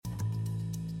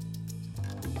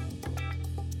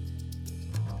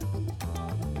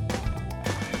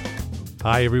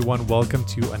Hi, everyone. Welcome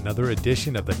to another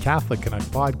edition of the Catholic Connect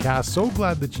podcast. So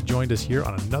glad that you joined us here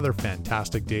on another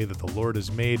fantastic day that the Lord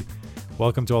has made.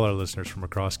 Welcome to all our listeners from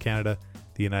across Canada,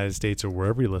 the United States, or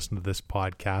wherever you listen to this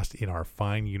podcast in our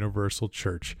fine universal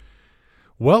church.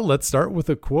 Well, let's start with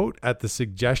a quote at the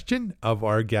suggestion of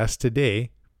our guest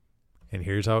today. And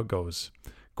here's how it goes.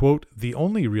 Quote, "The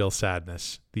only real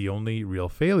sadness, the only real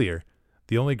failure,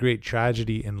 the only great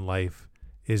tragedy in life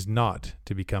is not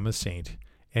to become a saint."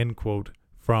 End quote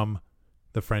from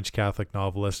the French Catholic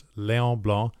novelist Léon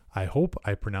Blanc. I hope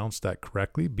I pronounced that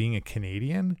correctly. Being a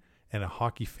Canadian and a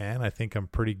hockey fan, I think I'm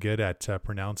pretty good at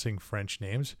pronouncing French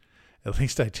names. At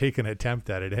least I take an attempt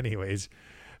at it anyways.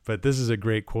 But this is a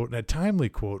great quote and a timely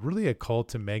quote, really a call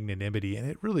to magnanimity. And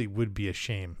it really would be a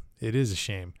shame. It is a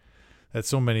shame that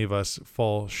so many of us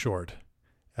fall short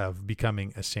of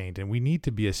becoming a saint. And we need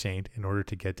to be a saint in order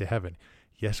to get to heaven.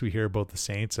 Yes, we hear about the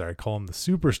saints. I call them the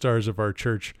superstars of our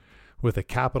church with a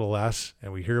capital S,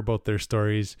 and we hear about their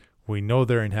stories. We know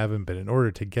they're in heaven, but in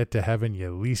order to get to heaven, you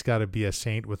at least got to be a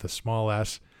saint with a small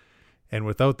s. And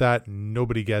without that,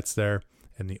 nobody gets there.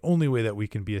 And the only way that we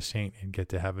can be a saint and get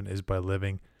to heaven is by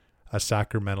living a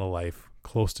sacramental life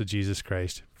close to Jesus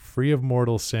Christ, free of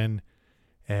mortal sin,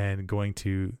 and going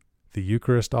to the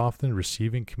Eucharist often,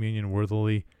 receiving communion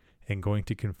worthily, and going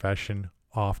to confession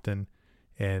often.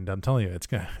 And I'm telling you, it's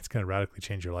gonna radically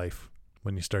change your life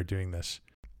when you start doing this.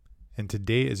 And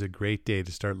today is a great day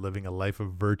to start living a life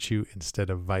of virtue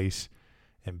instead of vice,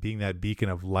 and being that beacon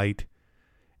of light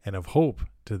and of hope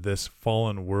to this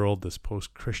fallen world, this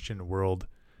post-Christian world.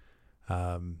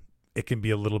 It can be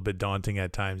a little bit daunting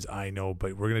at times, I know,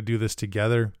 but we're gonna do this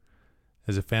together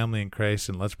as a family in Christ,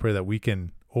 and let's pray that we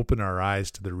can open our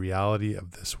eyes to the reality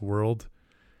of this world,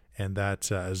 and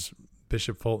that as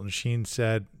Bishop Fulton Sheen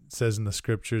says in the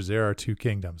scriptures, there are two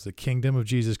kingdoms, the kingdom of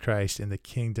Jesus Christ and the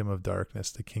kingdom of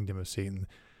darkness, the kingdom of Satan,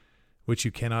 which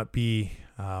you cannot be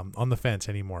on the fence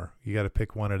anymore. You got to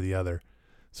pick one or the other.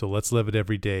 So let's live it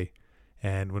every day.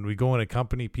 And when we go and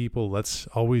accompany people, let's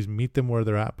always meet them where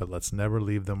they're at, but let's never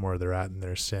leave them where they're at in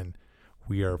their sin.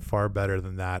 We are far better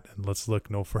than that. And let's look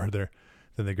no further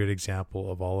than the good example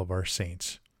of all of our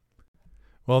saints.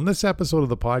 Well, in this episode of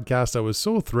the podcast, I was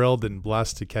so thrilled and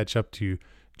blessed to catch up to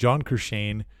John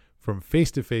Courchene from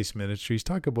FacetoFace Ministries.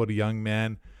 Talk about a young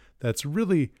man that's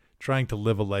really trying to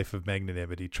live a life of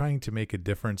magnanimity, trying to make a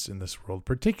difference in this world,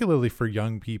 particularly for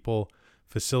young people,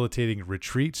 facilitating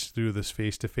retreats through this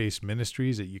FacetoFace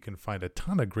Ministries that you can find a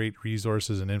ton of great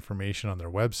resources and information on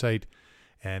their website.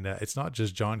 And it's not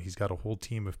just John. He's got a whole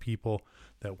team of people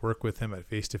that work with him at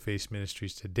FacetoFace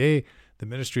Ministries today. The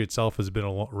ministry itself has been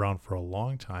around for a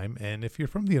long time. And if you're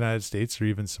from the United States or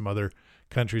even some other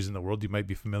countries in the world, you might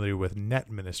be familiar with NET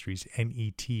Ministries,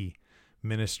 N-E-T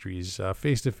Ministries.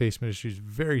 FacetoFace Ministries,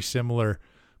 very similar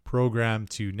program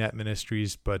to NET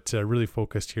Ministries, but really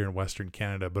focused here in Western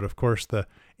Canada. But of course, the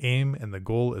aim and the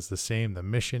goal is the same. The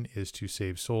mission is to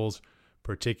save souls,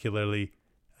 particularly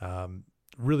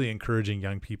really encouraging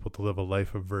young people to live a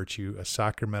life of virtue, a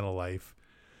sacramental life,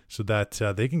 so that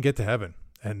they can get to heaven.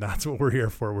 And that's what we're here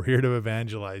for. We're here to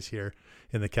evangelize here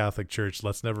in the Catholic Church.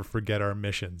 Let's never forget our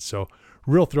mission. So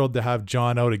real thrilled to have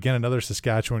John out. Again, another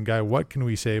Saskatchewan guy. What can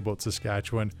we say about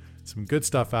Saskatchewan? Some good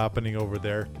stuff happening over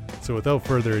there. So without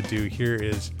further ado, here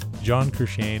is John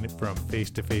Courchene from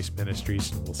FacetoFace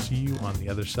Ministries. And we'll see you on the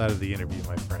other side of the interview,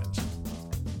 my friends.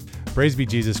 Praise be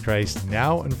Jesus Christ,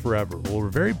 now and forever. Well, we're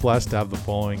very blessed to have the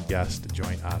following guest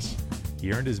join us.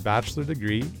 He earned his bachelor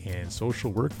degree in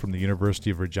social work from the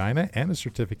University of Regina and a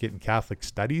certificate in Catholic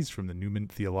Studies from the Newman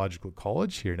Theological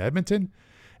College here in Edmonton,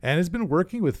 and has been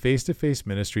working with FacetoFace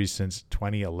Ministries since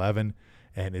 2011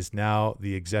 and is now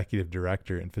the executive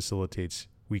director and facilitates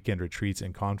weekend retreats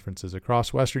and conferences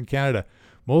across Western Canada.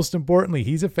 Most importantly,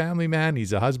 he's a family man.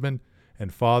 He's a husband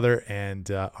and father and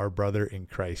our brother in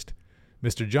Christ.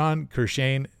 Mr. John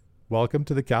Courchene, welcome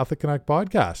to the Catholic Connect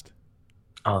podcast.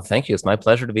 Oh, thank you. It's my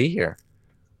pleasure to be here.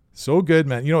 So good,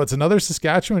 man. You know, it's another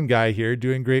Saskatchewan guy here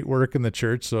doing great work in the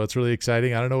church, so it's really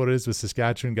exciting. I don't know what it is with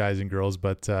Saskatchewan guys and girls,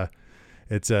 but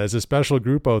it's a special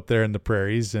group out there in the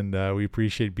prairies, and we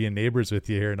appreciate being neighbors with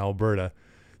you here in Alberta.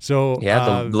 So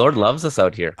yeah, the Lord loves us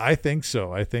out here. I think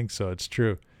so. It's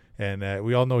true. And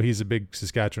we all know he's a big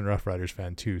Saskatchewan Roughriders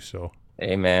fan too, so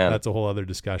amen. That's a whole other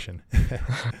discussion.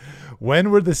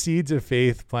 When were the seeds of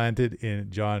faith planted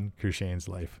in John Courchene's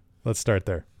life? Let's start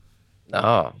there.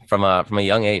 Oh, from a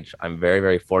young age, I'm very,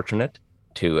 very fortunate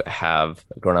to have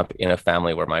grown up in a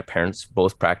family where my parents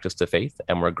both practiced the faith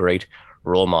and were great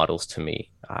role models to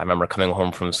me. I remember coming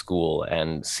home from school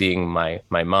and seeing my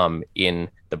mom in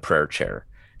the prayer chair,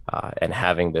 and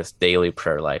having this daily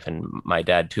prayer life. And my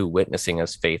dad too, witnessing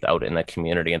his faith out in the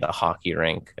community, in the hockey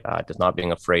rink, just not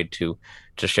being afraid to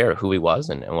share who he was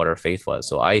and what our faith was.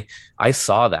 So I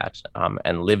saw that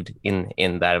and lived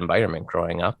in that environment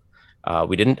growing up.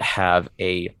 We didn't have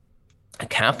a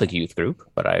Catholic youth group,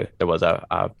 but there was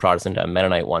a Protestant, a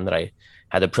Mennonite one that I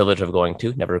had the privilege of going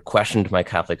to. Never questioned my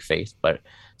Catholic faith, but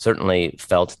certainly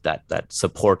felt that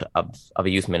support of a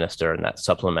youth minister and that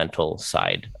supplemental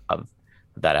side of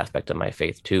that aspect of my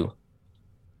faith too.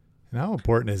 And how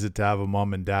important is it to have a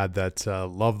mom and dad that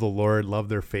love the Lord, love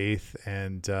their faith,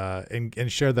 and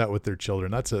share that with their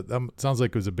children? That sounds like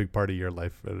it was a big part of your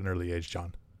life at an early age,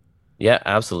 John. Yeah,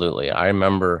 absolutely. I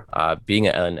remember being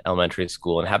at an elementary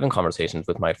school and having conversations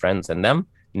with my friends and them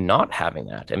not having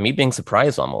that, and me being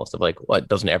surprised almost of like, what,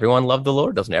 doesn't everyone love the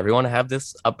Lord? Doesn't everyone have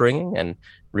this upbringing? And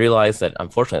realize that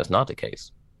unfortunately it's not the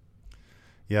case.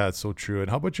 Yeah, it's so true. And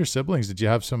how about your siblings? Did you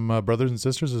have some brothers and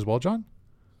sisters as well, John?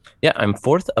 Yeah, I'm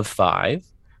fourth of five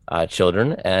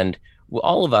children, and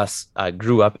all of us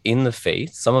grew up in the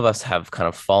faith. Some of us have kind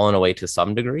of fallen away to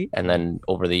some degree, and then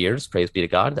over the years, praise be to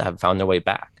God, have found their way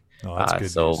back. Oh, that's good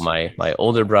So news. my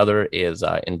older brother is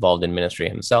involved in ministry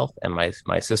himself, and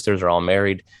my sisters are all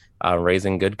married,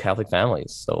 raising good Catholic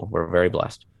families. So we're very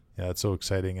blessed. Yeah, it's so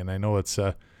exciting. And I know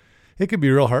it can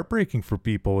be real heartbreaking for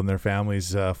people when their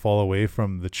families fall away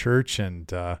from the church.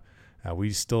 And we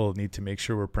still need to make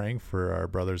sure we're praying for our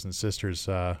brothers and sisters,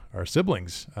 our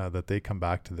siblings, that they come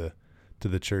back to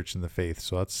the church and the faith.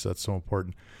 So that's so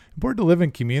important. Important to live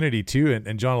in community too.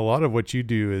 And John, a lot of what you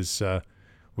do is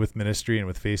with ministry and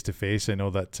with FacetoFace. I know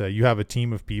that you have a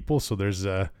team of people. So there's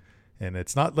and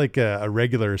it's not like a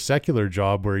regular secular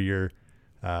job where you're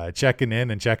checking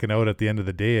in and checking out at the end of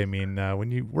the day. I mean,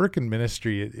 when you work in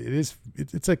ministry,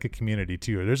 it's like a community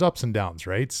too. There's ups and downs,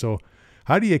 right? So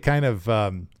how do you kind of, I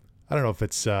don't know if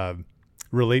it's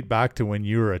relate back to when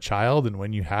you were a child and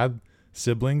when you had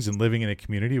siblings and living in a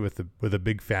community with a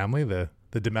big family, the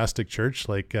domestic church,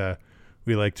 like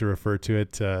we like to refer to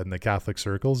it in the Catholic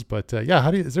circles. But yeah,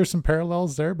 is there some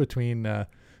parallels there between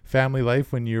family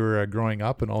life when you were growing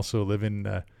up and also living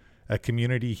a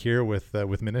community here with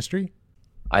ministry?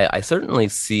 I certainly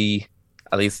see,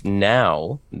 at least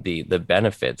now, the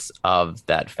benefits of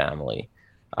that family.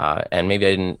 And maybe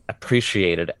I didn't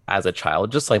appreciate it as a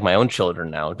child, just like my own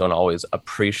children now don't always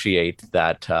appreciate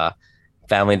that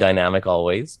family dynamic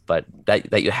always, but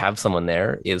that you have someone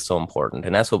there is so important.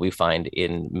 And that's what we find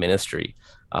in ministry,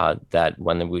 that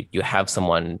when you have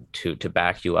someone to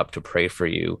back you up, to pray for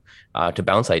you, to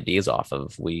bounce ideas off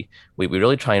of, we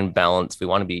really try and balance. We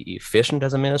want to be efficient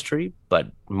as a ministry,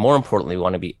 but more importantly, we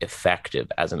want to be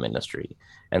effective as a ministry.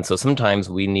 And so sometimes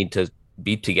we need to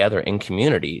be together in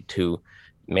community to,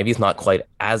 maybe it's not quite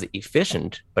as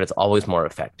efficient, but it's always more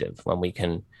effective when we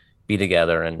can be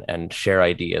together and share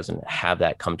ideas and have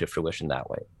that come to fruition that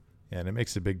way. Yeah, and it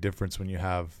makes a big difference when you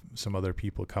have some other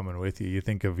people coming with you. You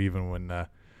think of even when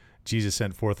Jesus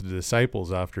sent forth the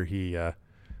disciples after he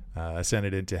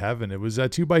ascended into heaven, it was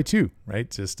 2 by 2,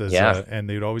 right? Just as and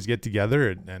they'd always get together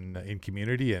and in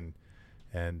community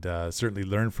and certainly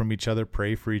learn from each other,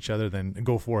 pray for each other, then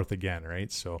go forth again,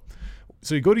 right? So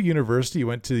you go to university. You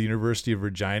went to the University of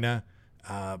Regina.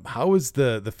 How is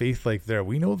the faith life there?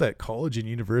 We know that college and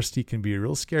university can be a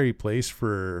real scary place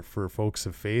for folks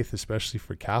of faith, especially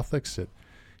for Catholics. That,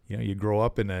 you grow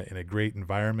up in a great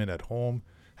environment at home,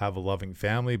 have a loving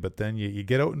family, but then you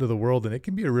get out into the world and it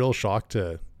can be a real shock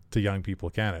to young people,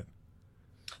 can it?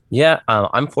 Yeah,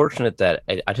 I'm fortunate that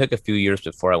I took a few years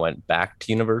before I went back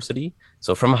to university.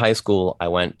 So from high school, I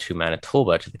went to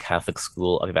Manitoba to the Catholic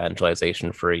School of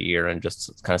Evangelization for a year and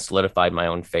just kind of solidified my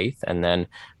own faith, and then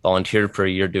volunteered for a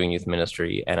year doing youth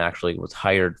ministry, and actually was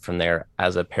hired from there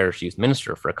as a parish youth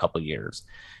minister for a couple of years.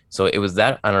 So it was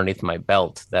that underneath my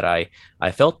belt that I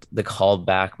felt the call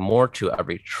back more to a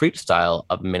retreat style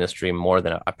of ministry more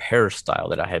than a parish style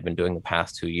that I had been doing the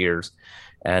past 2 years.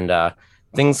 And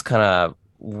things kind of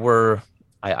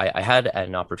I had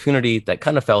an opportunity that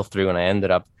kind of fell through, and I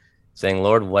ended up saying,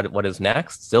 Lord, what is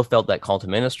next? Still felt that call to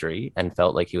ministry and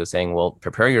felt like he was saying, well,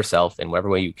 prepare yourself in whatever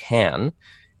way you can,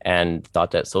 and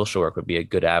thought that social work would be a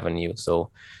good avenue.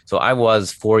 So I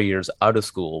was 4 years out of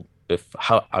school,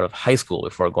 out of high school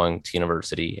before going to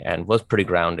university, and was pretty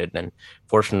grounded. And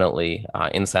fortunately,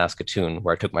 in Saskatoon,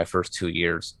 where I took my first 2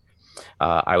 years,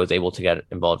 I was able to get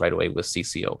involved right away with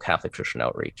CCO, Catholic Christian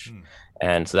Outreach.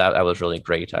 And so that was really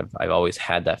great. I've always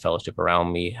had that fellowship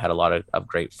around me, had a lot of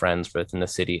great friends within the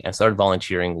city, and started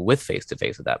volunteering with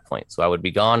FacetoFace at that point. So I would be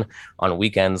gone on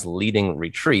weekends leading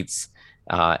retreats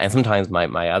And sometimes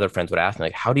my other friends would ask me,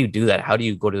 like, how do you do that? How do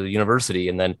you go to the university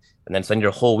and then spend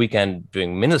your whole weekend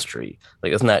doing ministry?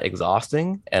 Like, isn't that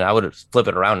exhausting? And I would flip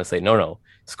it around and say, no,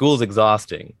 school's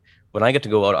exhausting. When I get to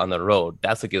go out on the road,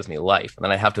 that's what gives me life. And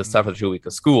then I have to suffer 2 weeks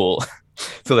of school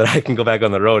so that I can go back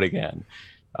on the road again.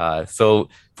 So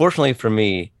fortunately for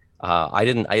me, I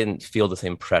didn't feel the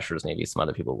same pressures maybe some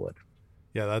other people would.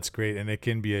 Yeah, that's great, and it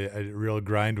can be a real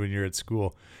grind when you're at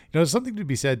school. There's something to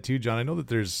be said too, John. I know that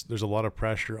there's a lot of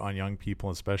pressure on young people,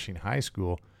 especially in high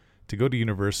school, to go to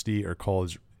university or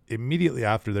college immediately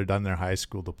after they're done their high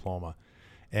school diploma.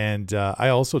 And I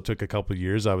also took a couple of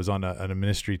years. I was on a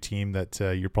ministry team that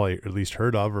you're probably at least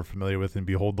heard of or familiar with in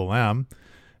Behold the Lamb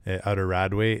out of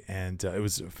Radway, and it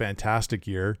was a fantastic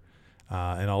year.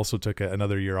 And I also took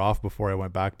another year off before I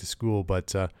went back to school,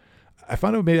 but I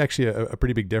found it made actually a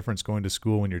pretty big difference going to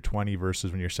school when you're 20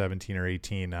 versus when you're 17 or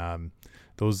 18.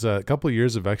 Those couple of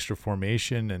years of extra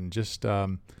formation and just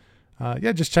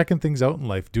just checking things out in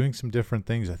life, doing some different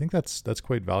things. I think that's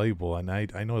quite valuable. And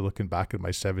I know looking back at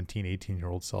my 17,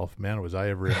 18-year-old self, man, was I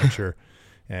ever immature.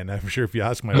 And I'm sure if you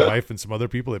ask my wife and some other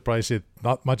people, they'd probably say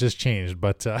not much has changed,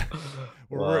 but at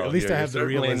least I have the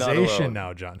realization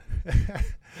now, John.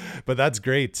 But that's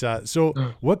great. So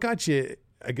what got you,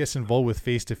 I guess, involved with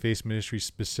FacetoFace ministry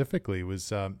specifically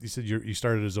was, you said you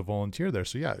started as a volunteer there.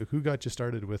 So yeah, who got you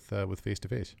started with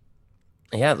FacetoFace?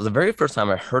 Yeah, the very first time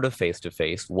I heard of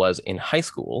FacetoFace was in high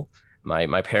school.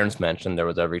 My parents mentioned there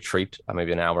was a retreat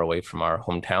maybe an hour away from our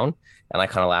hometown, and I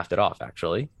kind of laughed it off,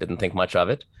 actually. Didn't think much of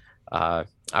it.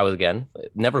 I was, again,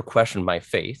 never questioned my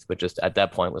faith, but just at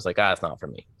that point was like, it's not for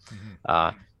me.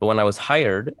 Mm-hmm. But when I was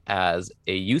hired as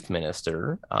a youth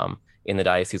minister in the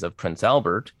Diocese of Prince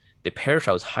Albert, the parish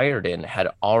I was hired in had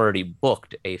already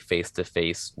booked a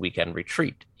FacetoFace weekend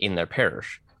retreat in their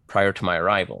parish prior to my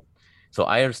arrival. So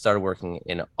I had started working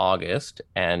in August,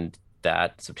 and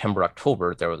that September,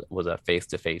 October, there was a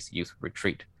FacetoFace youth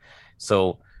retreat.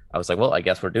 So I was like, well, I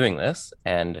guess we're doing this.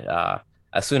 And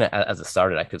as soon as it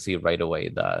started, I could see right away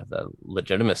the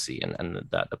legitimacy and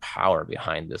the power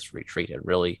behind this retreat. It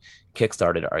really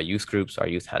kickstarted our youth groups. Our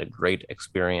youth had a great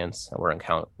experience. We're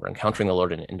encountering the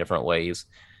Lord in different ways.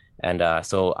 And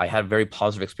so I had a very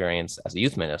positive experience as a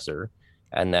youth minister.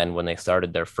 And then when they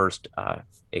started their first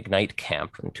Ignite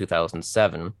camp in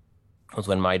 2007 was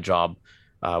when my job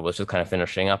was just kind of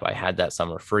finishing up. I had that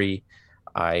summer free.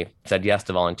 I said yes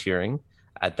to volunteering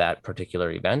at that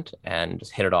particular event and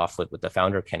just hit it off with the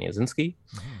founder, Ken Yazinski.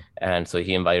 Mm-hmm. And so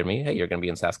he invited me, hey, you're going to be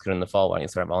in Saskatoon in the fall. Why don't you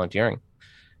start volunteering?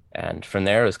 And from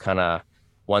there, it was kind of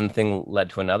one thing led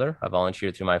to another. I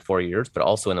volunteered through my 4 years, but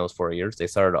also in those 4 years, they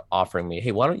started offering me,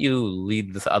 hey, why don't you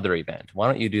lead this other event? Why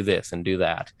don't you do this and do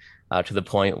that? To the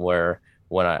point where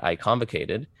when I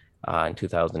convocated in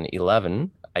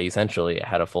 2011, I essentially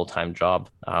had a full-time job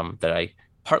that I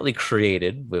partly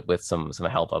created with some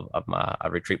help of a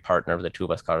retreat partner. The two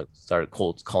of us started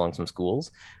cold calling some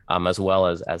schools, as well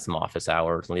as some office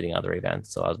hours, leading other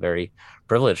events. So I was very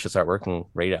privileged to start working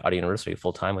right out of university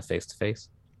full-time with FacetoFace.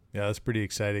 Yeah, that's pretty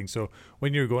exciting. So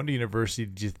when you were going to university,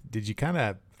 did you kind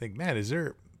of think, man,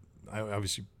 I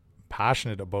was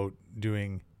passionate about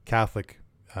doing Catholic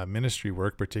ministry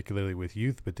work, particularly with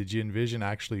youth, but did you envision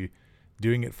actually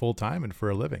doing it full-time and for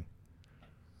a living?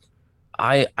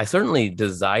 I certainly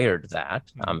desired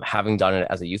that, having done it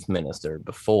as a youth minister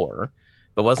before,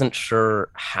 but wasn't sure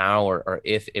how or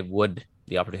if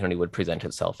the opportunity would present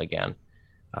itself again.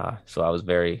 So I was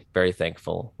very, very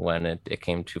thankful when it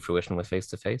came to fruition with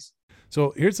FacetoFace.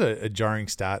 So here's a jarring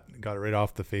stat, got it right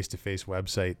off the FacetoFace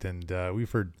website, and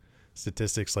we've heard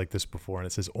statistics like this before, and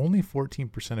it says only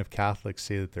 14% of Catholics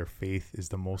say that their faith is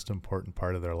the most important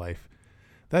part of their life.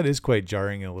 That is quite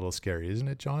jarring and a little scary, isn't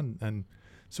it, John? And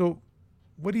so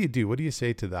what do you do? What do you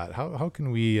say to that? How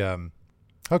can we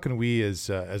as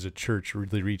a church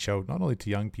really reach out not only to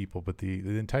young people but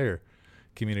the entire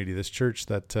community, this church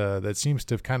that seems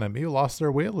to have kind of maybe lost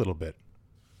their way a little bit?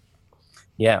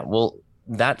 Yeah, well,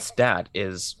 that stat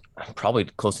is probably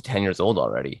close to 10 years old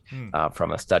already,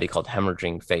 from a study called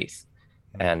Hemorrhaging Faith.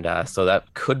 And so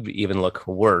that could even look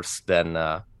worse than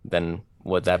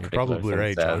what that particular probably thing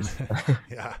right, says. John.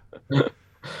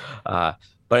 Yeah.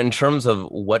 But in terms of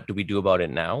what do we do about it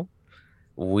now,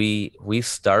 we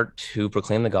start to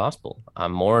proclaim the gospel.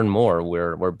 More and more,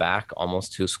 we're back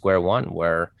almost to square one,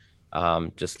 where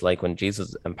just like when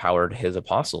Jesus empowered his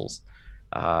apostles,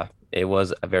 it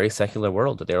was a very secular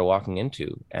world that they were walking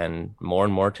into. And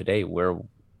more today, we're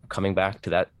coming back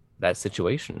to that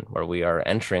situation where we are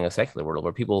entering a secular world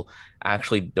where people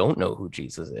actually don't know who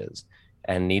Jesus is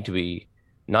and need to be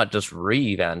not just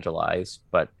re-evangelized,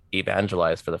 but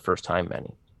evangelized for the first time,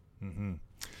 many. Mm-hmm.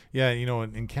 Yeah,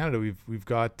 in Canada we've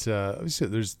got obviously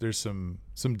there's some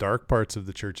dark parts of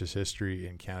the church's history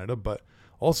in Canada, but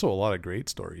also a lot of great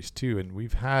stories too. And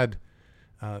we've had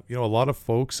a lot of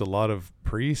folks, a lot of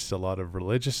priests, a lot of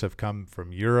religious have come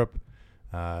from Europe,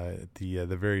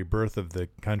 the very birth of the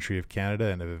country of Canada,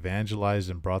 and have evangelized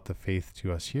and brought the faith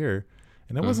to us here.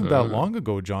 And it wasn't that long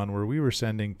ago, John, where we were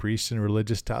sending priests and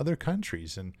religious to other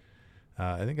countries. And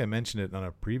I think I mentioned it on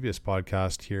a previous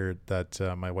podcast here that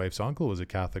my wife's uncle was a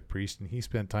Catholic priest, and he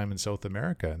spent time in South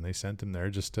America, and they sent him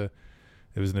there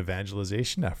it was an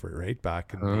evangelization effort, right?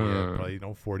 Back in the, probably,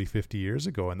 40, 50 years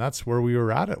ago. And that's where we were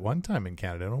at one time in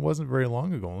Canada. And it wasn't very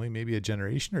long ago, only maybe a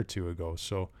generation or two ago.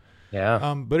 So,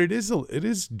 Yeah. but it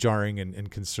is jarring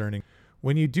and concerning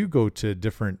when you do go to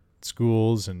different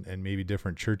schools and maybe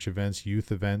different church events,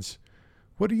 youth events.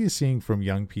 What are you seeing from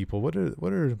young people? What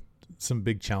are some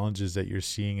big challenges that you're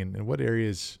seeing, and what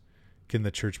areas can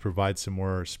the church provide some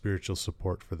more spiritual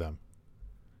support for them?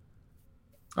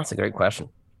 That's a great question.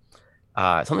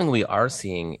 Something we are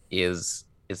seeing is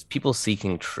people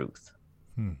seeking truth.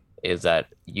 Is that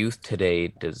youth today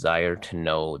desire to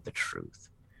know the truth.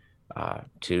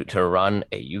 To run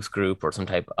a youth group or some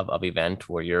type of event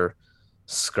where you're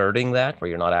skirting that, where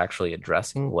you're not actually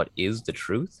addressing what is the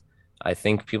truth, I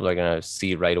think people are going to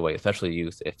see right away, especially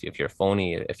youth, if you're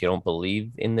phony, if you don't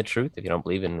believe in the truth, if you don't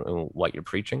believe in what you're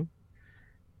preaching.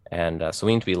 And so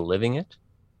we need to be living it.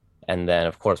 And then,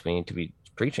 of course, we need to be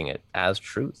preaching it as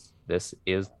truth. It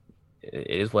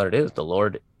is what it is. The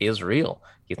Lord is real.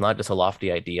 He's not just a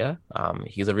lofty idea.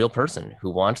 He's a real person who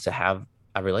wants to have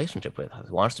a relationship with us,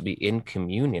 who wants to be in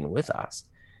communion with us.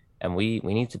 And we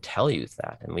need to tell youth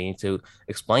that, and we need to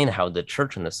explain how the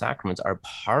church and the sacraments are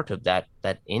part of that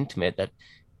intimate, that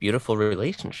beautiful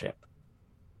relationship.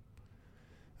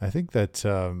 I think that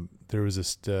there was a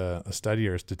study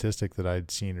or a statistic that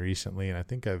I'd seen recently, and I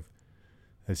think I've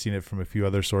seen it from a few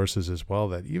other sources as well,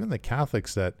 that even the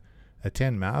Catholics that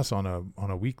attend Mass on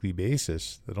a weekly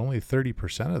basis, that only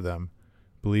 30% of them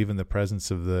believe in the presence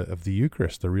of the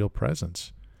Eucharist, the real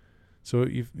presence. So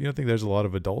you don't think there's a lot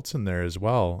of adults in there as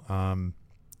well,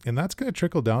 and that's going to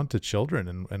trickle down to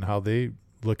children and how they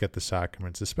look at the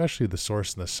sacraments, especially the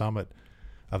source and the summit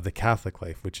of the Catholic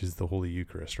life, which is the Holy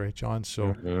Eucharist, right, John?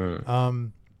 So,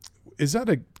 is that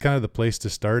a kind of the place to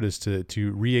start? Is to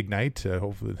reignite,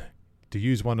 hopefully, to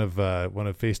use one of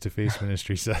FacetoFace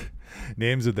Ministries'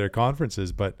 names of their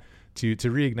conferences, but to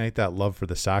reignite that love for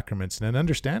the sacraments and an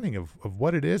understanding of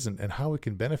what it is and how it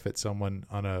can benefit someone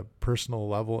on a personal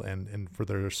level and for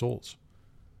their souls.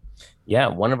 Yeah,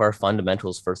 one of our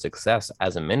fundamentals for success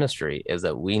as a ministry is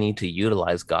that we need to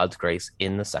utilize God's grace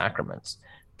in the sacraments,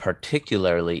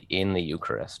 particularly in the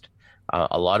Eucharist.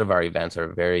 A lot of our events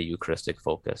are very Eucharistic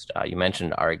focused. You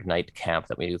mentioned our Ignite camp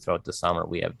that we do throughout the summer.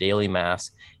 We have daily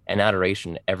Mass and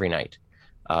adoration every night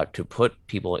to put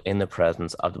people in the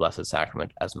presence of the Blessed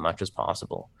Sacrament as much as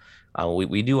possible.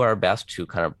 We do our best to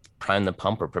kind of prime the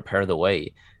pump or prepare the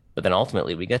way, but then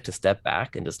ultimately we get to step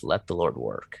back and just let the Lord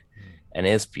work. And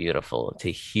it's beautiful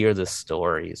to hear the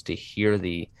stories, to hear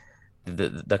the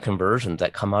conversions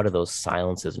that come out of those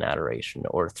silences in adoration,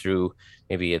 or through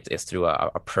maybe it's through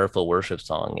a prayerful worship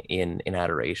song in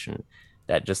adoration,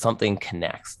 that just something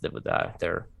connects with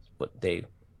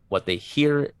what they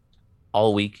hear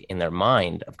all week in their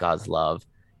mind of God's love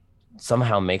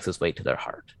somehow makes its way to their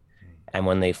heart. And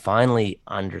when they finally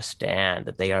understand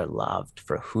that they are loved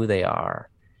for who they are,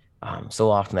 so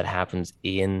often that happens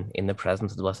in the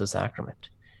presence of the Blessed Sacrament,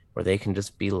 where they can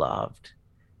just be loved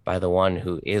by the one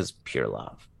who is pure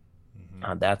love.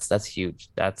 That's huge.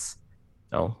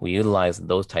 We utilize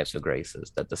those types of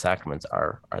graces, that the sacraments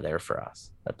are there for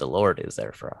us, that the Lord is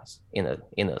there for us in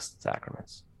those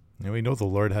sacraments. And we know the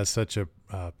Lord has such a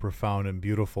profound and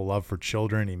beautiful love for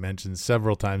children. He mentions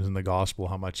several times in the gospel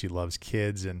how much he loves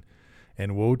kids, and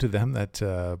woe to them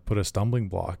that put a stumbling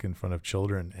block in front of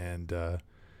children and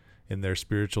in their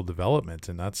spiritual development.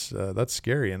 And that's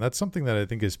scary. And that's something that I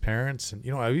think as parents, and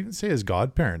I would even say as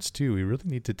godparents too, we really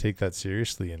need to take that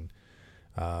seriously. And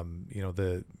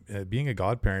being a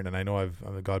godparent, and I know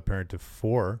I'm a godparent of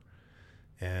 4.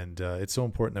 And it's so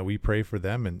important that we pray for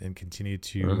them and continue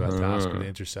to ask for the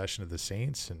intercession of the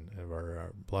saints and of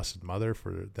our Blessed Mother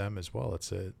for them as well.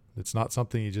 It's not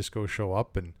something you just go show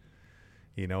up and,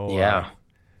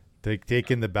 take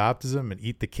in the baptism and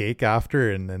eat the cake after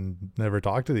and then never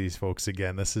talk to these folks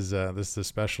again. This is a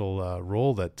special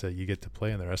role that you get to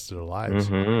play in the rest of their lives.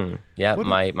 Yeah,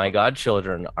 my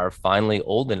godchildren are finally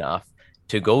old enough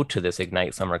to go to this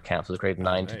Ignite summer camp. So it's grade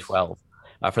 9 to 12.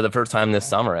 For the first time this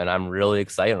summer, and I'm really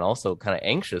excited and also kind of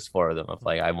anxious for them.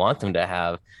 I want them to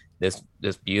have this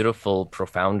beautiful,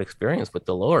 profound experience with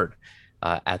the Lord.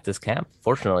 at this camp.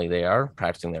 Fortunately, they are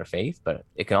practicing their faith, but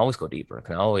it can always go deeper. It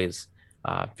can always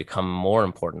become more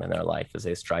important in their life as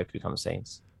they strive to become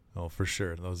saints. Oh, for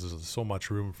sure. There's so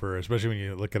much room for, especially when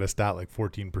you look at a stat like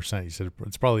 14%. You said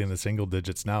it's probably in the single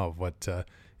digits now of what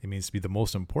it means to be the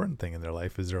most important thing in their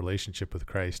life is their relationship with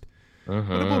Christ.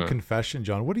 Mm-hmm. What about confession,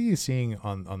 John? What are you seeing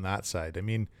on that side? I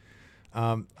mean,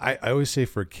 I always say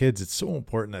for kids, it's so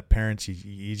important that parents,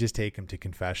 you just take them to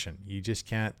confession. You just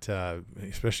can't,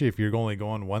 especially if you're only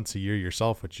going once a year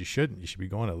yourself, which you shouldn't. You should be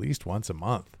going at least once a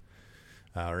month.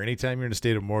 Or anytime you're in a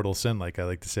state of mortal sin, like I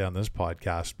like to say on this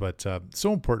podcast. But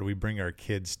so important we bring our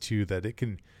kids to that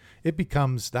it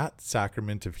becomes that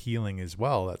sacrament of healing as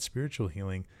well, that spiritual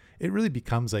healing. It really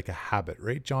becomes like a habit,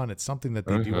 right, John? It's something that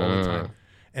they do all the time,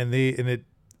 and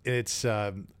it's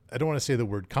I don't want to say the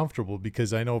word comfortable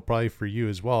because I know probably for you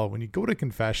as well. When you go to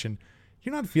confession,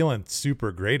 you're not feeling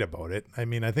super great about it. I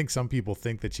mean, I think some people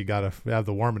think that you got to have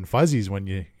the warm and fuzzies when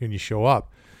you show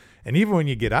up. And even when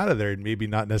you get out of there, maybe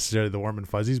not necessarily the warm and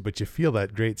fuzzies, but you feel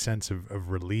that great sense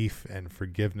of relief and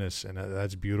forgiveness. And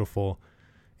that's beautiful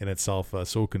in itself,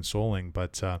 so consoling.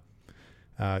 But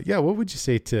what would you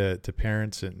say to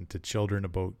parents and to children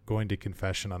about going to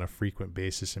confession on a frequent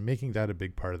basis and making that a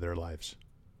big part of their lives?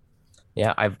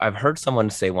 Yeah, I've heard someone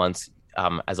say once,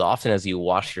 as often as you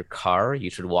wash your car, you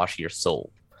should wash your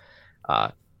soul.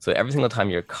 So every single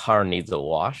time your car needs a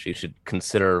wash, you should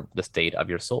consider the state of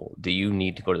your soul. Do you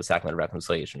need to go to the sacrament of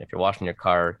reconciliation? If you're washing your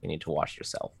car, you need to wash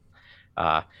yourself.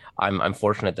 I'm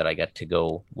fortunate that I get to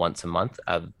go once a month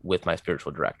with my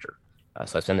spiritual director.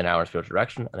 So I spend an hour in spiritual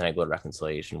direction, and then I go to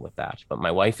reconciliation with that. But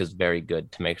my wife is very good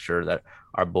to make sure that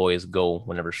our boys go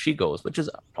whenever she goes, which is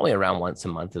probably around once a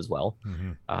month as well.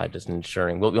 Mm-hmm. Just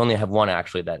ensuring, well, we only have one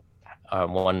actually that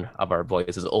one of our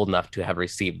boys is old enough to have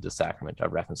received the sacrament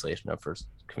of reconciliation of First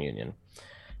Communion.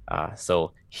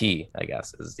 So he, I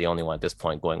guess, is the only one at this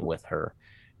point going with her.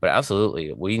 But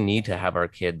absolutely, we need to have our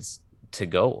kids to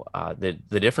go.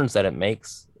 The difference that it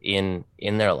makes in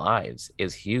their lives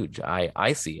is huge.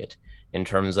 I see it in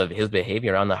terms of his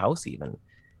behavior around the house. Even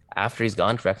after he's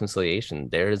gone to reconciliation,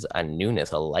 there's a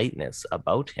newness, a lightness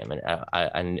about him,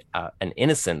 and an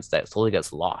innocence that slowly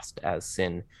gets lost as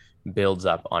sin builds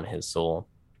up on his soul.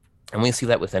 And we see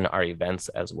that within our events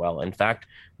as well. In fact,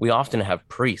 we often have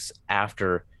priests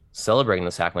after celebrating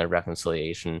the sacrament of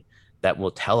reconciliation that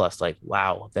will tell us, like,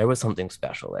 wow, there was something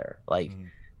special there. Like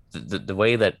the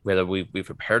way that whether we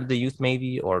prepared the youth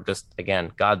maybe, or just,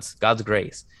 again, God's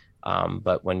grace.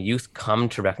 But when youth come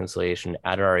to reconciliation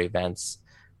at our events,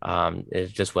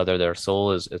 it's just whether their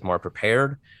soul is more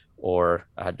prepared or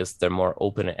just they're more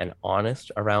open and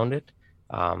honest around it.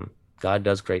 God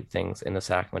does great things in the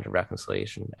sacrament of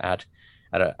reconciliation at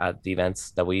the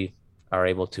events that we are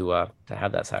able to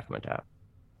have that sacrament at.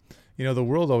 You know, the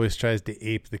world always tries to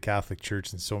ape the Catholic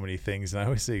Church in so many things, and I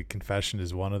always say confession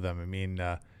is one of them. I mean,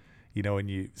 you know,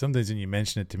 sometimes when you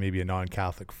mention it to maybe a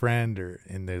non-Catholic friend,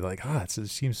 and they're like, it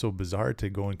seems so bizarre to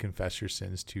go and confess your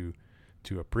sins to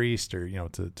a priest or, you know,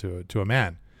 to a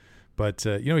man. But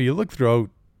you know, you look throughout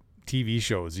TV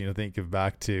shows, you know, think of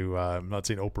back to I'm not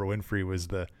saying Oprah Winfrey was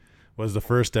the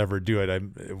first to ever do it.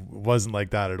 It wasn't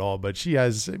like that at all. But she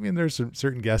has, I mean, there's some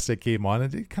certain guests that came on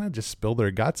and they kind of just spilled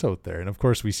their guts out there. And of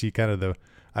course we see kind of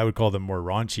I would call them more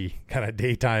raunchy kind of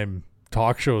daytime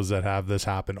talk shows that have this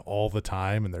happen all the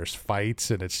time. And there's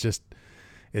fights and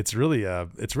it's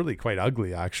really quite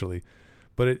ugly actually.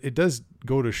 But it does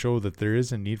go to show that there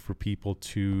is a need for people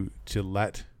to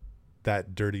let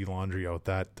that dirty laundry out,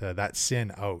 that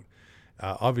sin out.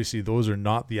 Obviously, those are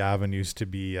not the avenues to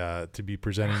be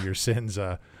presenting your sins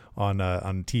on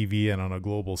TV and on a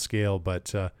global scale.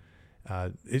 But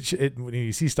when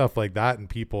you see stuff like that and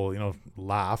people, you know,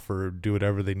 laugh or do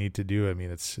whatever they need to do, I mean,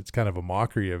 it's kind of a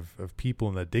mockery of people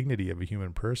and the dignity of a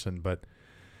human person. But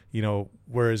you know,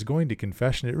 whereas going to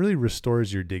confession, it really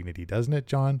restores your dignity, doesn't it,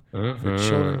 John? Mm-hmm. For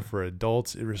children, for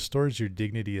adults, it restores your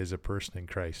dignity as a person in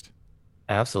Christ.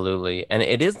 Absolutely. And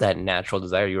it is that natural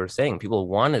desire you were saying. People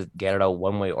want to get it out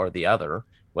one way or the other,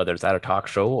 whether it's at a talk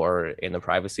show or in the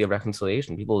privacy of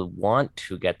reconciliation. People want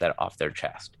to get that off their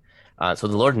chest. So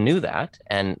the Lord knew that.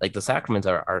 And like the sacraments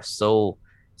are so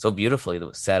beautifully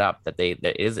set up that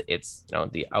it's you know,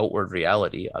 the outward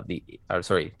reality of the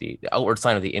outward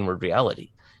sign of the inward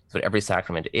reality. That's what every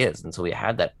sacrament is. And so we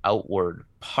had that outward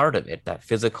part of it, that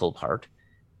physical part,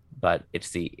 but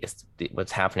it's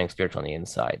what's happening spiritual on the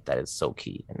inside that is so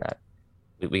key, and that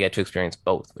we get to experience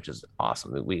both, which is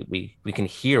awesome. We can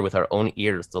hear with our own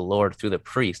ears the Lord through the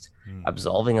priest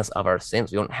absolving us of our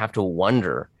sins. We don't have to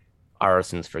wonder, are our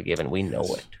sins forgiven? We know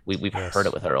it. We've heard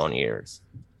it with our own ears.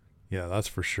 Yeah, that's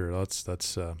for sure. That's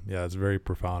it's very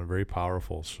profound, very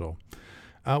powerful. So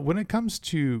When it comes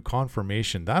to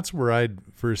confirmation, that's where I'd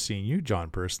first seen you, John,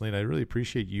 personally, and I really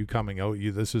appreciate you coming out.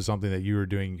 This was something that you were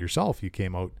doing yourself. You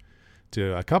came out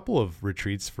to a couple of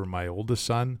retreats for my oldest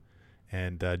son,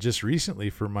 and just recently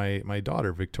for my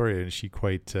daughter, Victoria, and she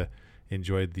quite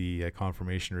enjoyed the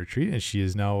confirmation retreat, and she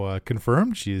is now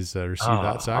confirmed. She has received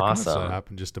that sacrament. Awesome. So that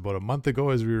happened just about a month ago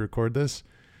as we record this.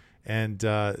 And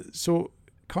so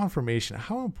confirmation,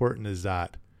 how important is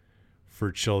that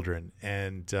for children?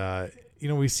 And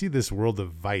we see this world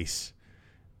of vice,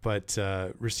 but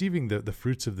receiving the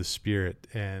fruits of the Spirit,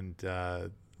 and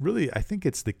really, I think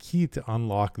it's the key to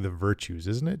unlock the virtues,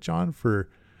 isn't it, John, for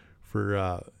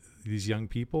these young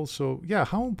people? So yeah,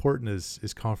 how important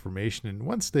is confirmation? And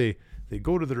once they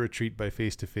go to the retreat by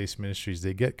FacetoFace Ministries,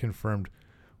 they get confirmed.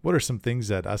 What are some things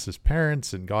that us as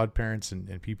parents and godparents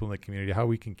and people in the community, how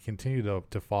we can continue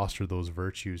to foster those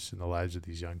virtues in the lives of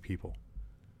these young people?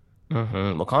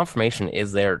 Mm-hmm. Well, confirmation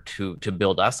is there to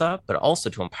build us up, but also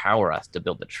to empower us to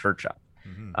build the church up.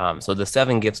 Mm-hmm. So the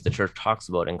 7 gifts the church talks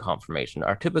about in confirmation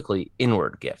are typically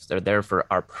inward gifts. They're there for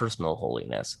our personal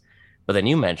holiness. But then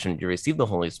you mentioned you receive the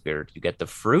Holy Spirit, you get the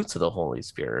fruits of the Holy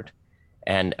Spirit,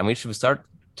 and we should start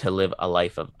to live a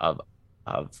life of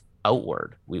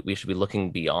outward. We should be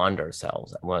looking beyond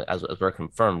ourselves. As we're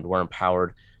confirmed, we're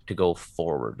empowered to go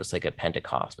forward, just like at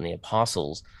Pentecost when the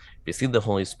apostles received the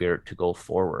Holy Spirit to go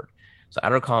forward. So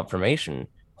at our confirmation,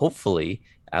 hopefully,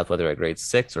 as whether at grade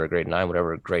 6 or a grade 9,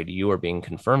 whatever grade you are being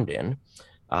confirmed in,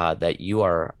 that you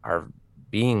are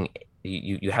being,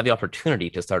 you have the opportunity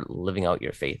to start living out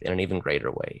your faith in an even greater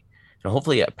way. And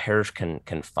hopefully a parish can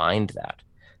find that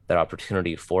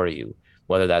opportunity for you,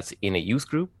 whether that's in a youth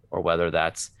group or whether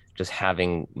that's just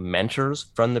having mentors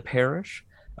from the parish,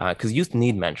 because youth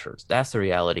need mentors. That's the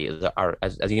reality. Is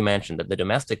as you mentioned, that the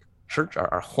domestic church,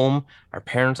 our home, our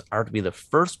parents are to be the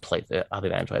first place of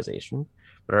evangelization,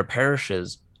 but our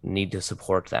parishes need to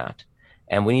support that.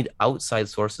 And we need outside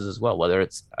sources as well, whether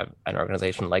it's an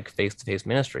organization like FacetoFace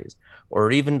Ministries,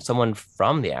 or even someone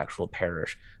from the actual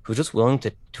parish who's just willing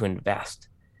to invest,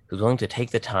 who's willing to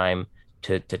take the time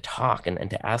to talk and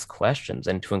to ask questions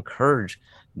and to encourage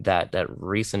that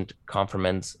recent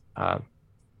confirmants,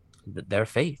 their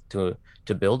faith, to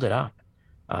build it up,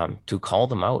 to call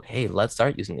them out. Hey, let's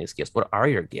start using these gifts. What are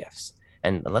your gifts?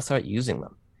 And let's start using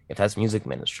them. If that's music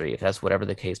ministry, if that's whatever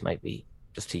the case might be,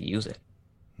 just to use it.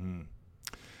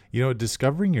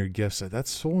 Discovering your gifts,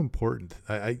 that's so important.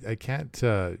 I can't,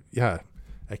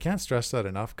 I can't stress that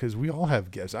enough, because we all have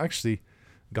gifts. Actually,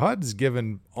 God's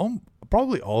given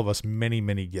probably all of us many,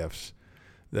 many gifts.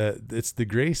 It's the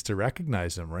grace to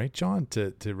recognize them, right, John?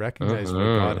 To recognize what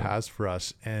God has for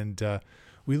us. And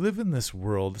we live in this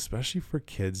world, especially for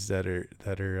kids that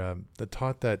are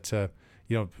taught that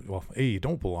you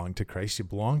don't belong to Christ, you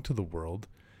belong to the world.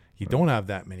 You don't have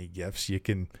that many gifts. You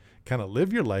can kind of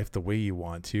live your life the way you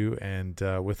want to, and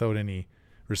without any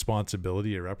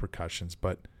responsibility or repercussions.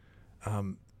 But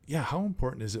how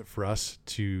important is it for us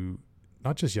to,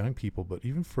 not just young people, but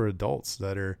even for adults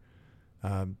that are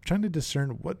trying to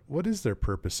discern what is their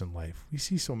purpose in life? We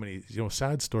see so many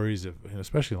sad stories of,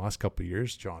 especially in the last couple of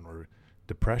years, John, where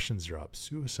depressions are up,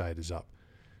 suicide is up,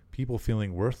 people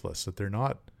feeling worthless, that they're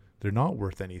not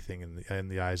worth anything in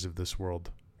the eyes of this world.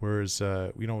 Whereas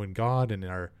in God and in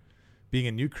our being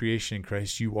a new creation in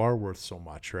Christ, you are worth so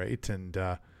much, right? And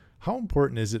how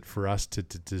important is it for us to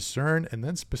discern, and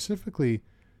then specifically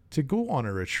to go on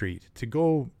a retreat, to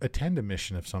go attend a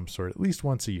mission of some sort, at least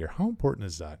once a year? How important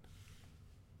is that?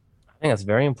 I think that's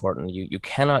very important. You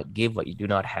cannot give what you do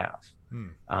not have.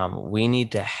 We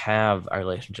need to have a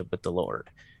relationship with the Lord.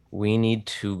 We need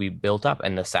to be built up,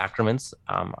 and the sacraments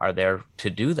are there to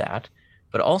do that,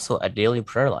 but also a daily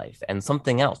prayer life and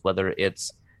something else, whether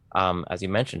it's, as you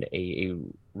mentioned, a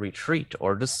retreat,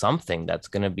 or just something that's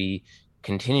going to be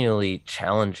continually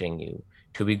challenging you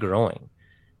to be growing.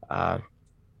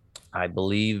 I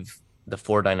believe the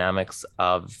 4 dynamics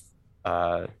of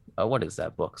what is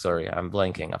that book? Sorry, I'm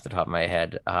blanking off the top of my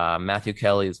head. Matthew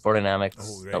Kelly's 4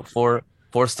 dynamics,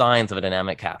 four signs of a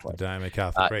dynamic Catholic. Dynamic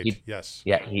Catholic, right? Yes.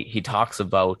 Yeah, he talks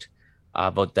about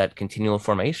that continual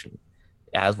formation.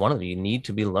 As one of them, you need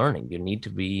to be learning. You need to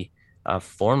be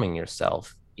forming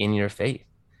yourself in your faith.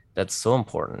 That's so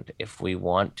important. If we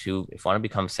want to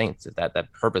become saints,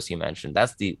 that purpose you mentioned,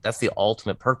 that's the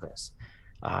ultimate purpose.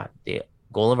 The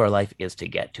goal of our life is to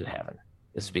get to heaven,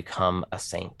 is to become a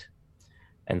saint.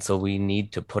 And so we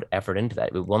need to put effort into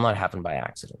that. It will not happen by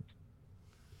accident,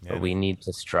 but we need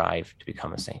to strive to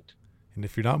become a saint. And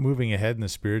if you're not moving ahead in the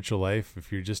spiritual life,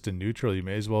 if you're just in neutral, you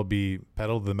may as well be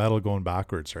pedal to the metal going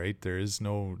backwards, right? There is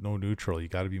no neutral. You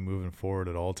got to be moving forward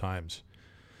at all times.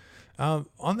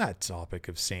 On that topic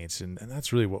of saints, and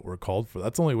that's really what we're called for.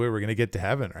 That's the only way we're going to get to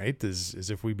heaven, right? Is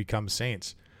if we become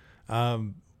saints.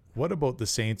 What about the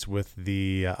saints with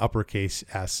the uppercase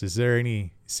S? Is there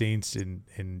any saints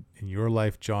in your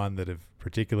life, John, that have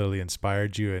particularly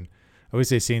inspired you? And I always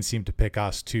say saints seem to pick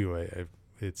us too.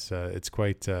 It's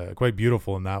quite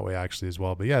beautiful in that way, actually, as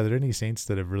well. But yeah, are there any saints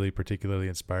that have really particularly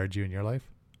inspired you in your life?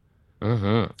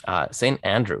 Saint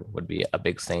Andrew would be a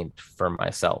big saint for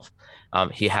myself.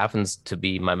 He happens to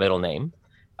be my middle name,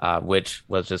 which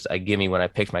was just a gimme when I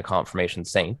picked my confirmation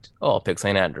saint. Oh, I'll pick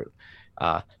Saint Andrew.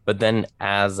 But then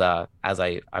as I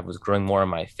was growing more in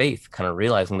my faith, kind of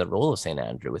realizing the role of Saint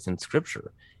Andrew within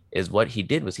Scripture is what he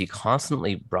did was he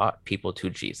constantly brought people to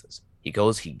Jesus. He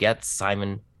gets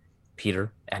Simon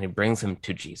Peter and he brings him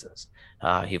to Jesus.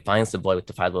 He finds the boy with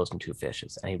the 5 loaves and 2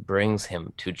 fishes and he brings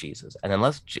him to Jesus. And then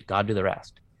lets God do the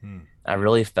rest. I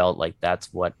really felt like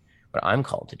that's what I'm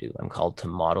called to do. I'm called to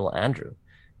model Andrew,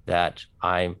 that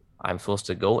I'm supposed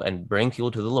to go and bring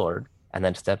people to the Lord and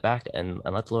then step back and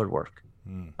let the Lord work.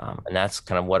 And that's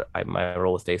kind of what my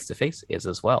role with FacetoFace is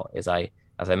as well. As I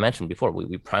mentioned before,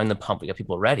 we prime the pump, we get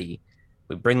people ready,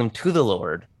 we bring them to the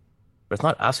Lord, but it's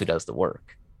not us who does the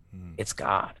work. It's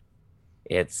God.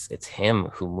 It's him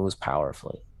who moves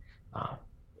powerfully.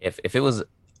 If it was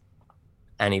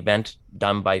an event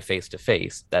done by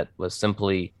FacetoFace that was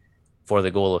simply for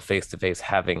the goal of FacetoFace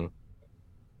having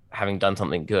done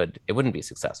something good, it wouldn't be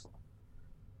successful.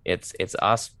 It's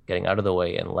us getting out of the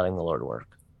way and letting the Lord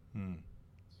work.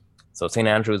 So St.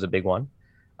 Andrew is a big one.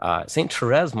 St.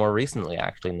 Therese, more recently,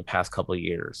 actually, in the past couple of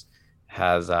years,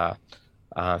 has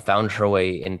found her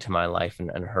way into my life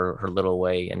and her little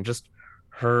way, and just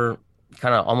her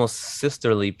kind of almost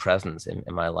sisterly presence in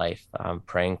my life,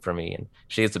 praying for me. And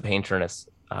she is the patroness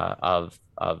of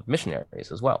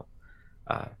missionaries as well.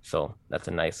 So that's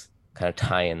a nice kind of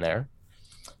tie in there.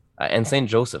 And St.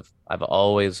 Joseph, I've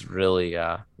always really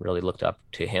looked up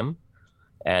to him.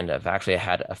 And I've actually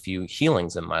had a few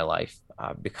healings in my life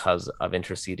because of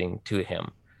interceding to him.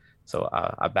 So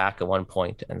a back at one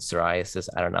point and psoriasis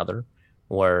at another,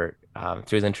 where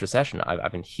through his intercession,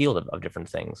 I've been healed of different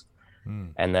things.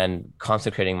 And then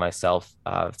consecrating myself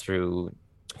through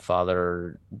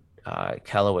Father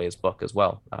Calloway's book as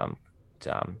well,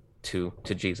 to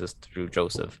Jesus through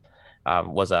Joseph,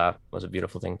 was a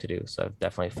beautiful thing to do. So I've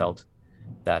definitely felt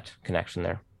that connection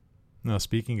there. Now,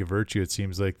 speaking of virtue, it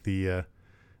seems like the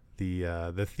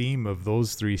theme of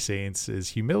those three saints is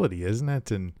humility, isn't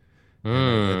it? And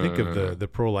I think of the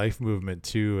pro-life movement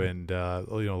too, and a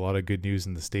lot of good news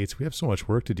in the States. We have so much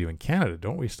work to do in Canada,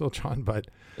 don't we still, John? But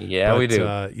we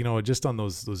do. Just on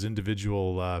those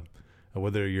individual,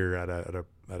 whether you're at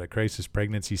a crisis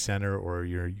pregnancy center or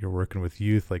you're working with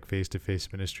youth like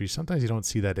FacetoFace Ministries, sometimes you don't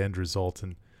see that end result,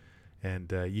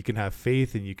 and you can have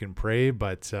faith and you can pray,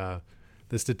 but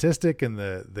the statistic and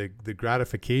the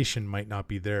gratification might not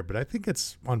be there. But I think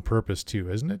it's on purpose too,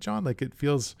 isn't it, John? Like it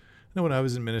feels. I know when I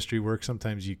was in ministry work,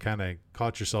 sometimes you kind of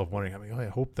caught yourself wondering, I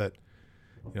hope that,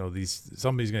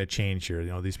 somebody's going to change here.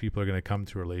 These people are going to come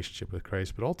to a relationship with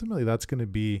Christ. But ultimately, that's going to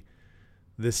be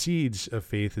the seeds of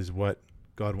faith is what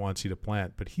God wants you to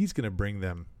plant. But he's going to bring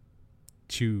them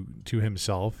to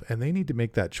himself, and they need to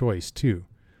make that choice too.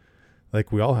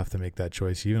 Like we all have to make that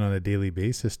choice, even on a daily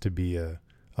basis, to be a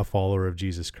follower of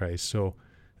Jesus Christ. So,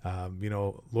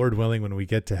 Lord willing, when we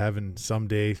get to heaven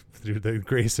someday, through the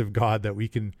grace of God, that we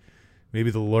can. Maybe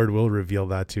the Lord will reveal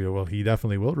that to you. Well, he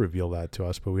definitely will reveal that to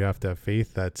us, but we have to have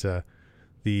faith that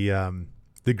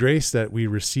the grace that we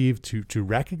receive to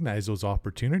recognize those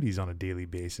opportunities on a daily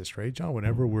basis, right, John?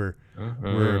 Whenever we're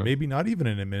maybe not even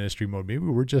in a ministry mode, maybe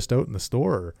we're just out in the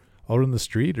store or out in the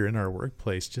street or in our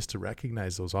workplace, just to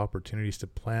recognize those opportunities to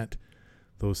plant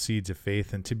those seeds of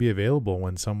faith and to be available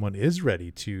when someone is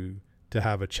ready to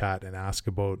have a chat and ask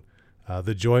about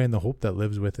the joy and the hope that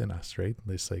lives within us, right?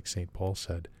 Just like St. Paul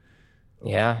said.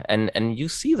 Yeah, and you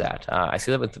see that. I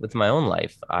see that with my own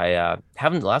life. I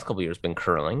haven't the last couple of years been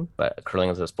curling, but curling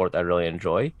is a sport that I really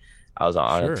enjoy. I was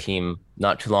on a team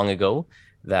not too long ago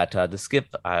that the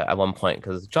skip at one point,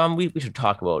 because John, we should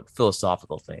talk about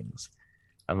philosophical things.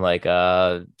 I'm like,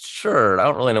 sure, I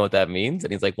don't really know what that means.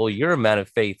 And he's like, well, you're a man of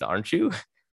faith, aren't you?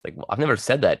 Like, well, I've never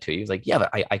said that to you. He's like, yeah, but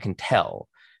I can tell.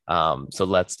 So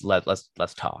let's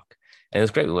talk. And it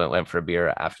was great. We went for a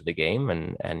beer after the game,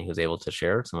 and he was able to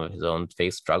share some of his own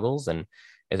faith struggles. And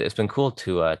it's been cool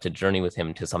to journey with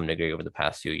him to some degree over the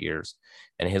past few years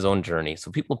and his own journey. So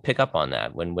people pick up on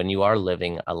that when you are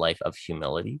living a life of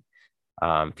humility.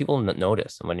 People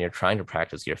notice, and when you're trying to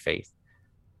practice your faith,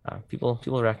 people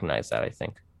recognize that, I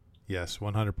think. Yes,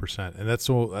 100%. And that's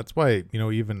why,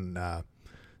 even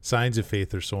signs of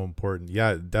faith are so important.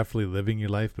 Yeah, definitely living your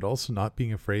life, but also not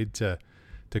being afraid to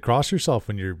cross yourself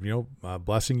when you're,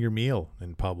 blessing your meal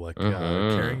in public, carrying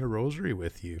Mm-hmm. a rosary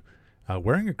with you,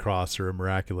 wearing a cross or a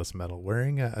miraculous medal,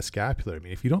 wearing a scapular. I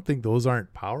mean, if you don't think those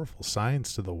aren't powerful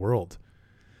signs to the world,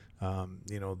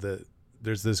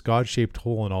 there's this God-shaped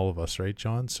hole in all of us, right,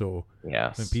 John? So when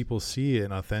Yes. people see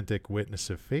an authentic witness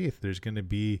of faith, it's going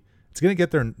to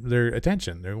get their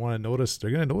attention. They're going to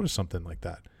notice something like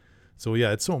that. So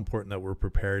yeah, it's so important that we're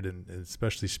prepared and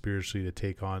especially spiritually to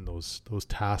take on those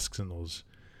tasks and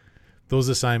those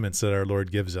assignments that our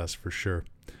Lord gives us for sure.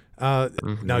 Now you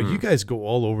Mm-hmm. guys go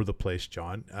all over the place,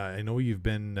 John. I know you've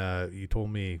been. You told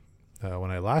me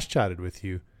when I last chatted with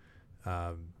you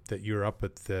that you're up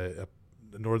at the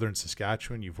northern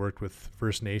Saskatchewan. You've worked with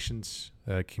First Nations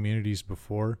communities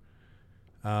before.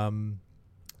 Um,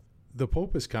 the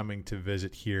Pope is coming to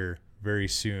visit here very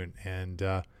soon, and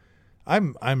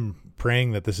I'm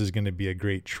praying that this is going to be a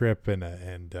great trip and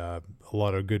a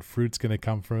lot of good fruit's going to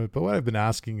come from it. But what I've been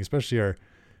asking, especially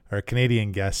our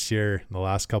Canadian guests here in the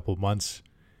last couple of months,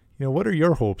 what are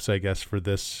your hopes, I guess, for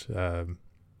this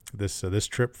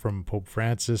trip from Pope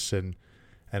Francis and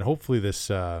hopefully this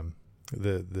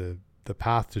the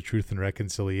path to truth and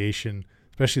reconciliation,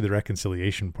 especially the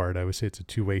reconciliation part. I would say it's a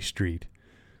two-way street.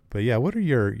 But yeah, what are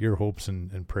your hopes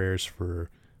and prayers for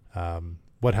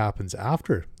what happens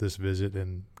after this visit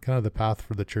and kind of the path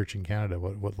for the church in Canada?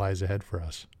 What lies ahead for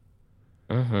us?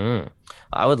 Mm-hmm.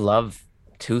 I would love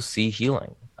to see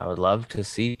healing. I would love to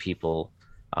see people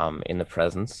in the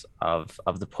presence of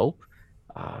the Pope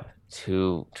uh,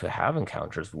 to have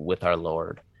encounters with our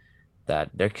Lord, that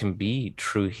there can be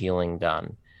true healing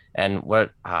done. And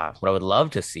what I would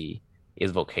love to see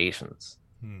is vocations.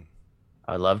 Hmm.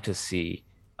 I would love to see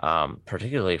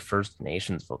particularly First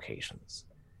Nations vocations,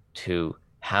 to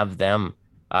have them,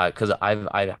 because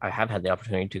I have had the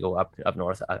opportunity to go up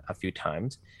north a few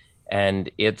times,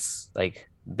 and it's like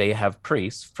they have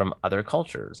priests from other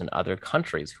cultures and other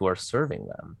countries who are serving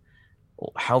them.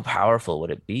 How powerful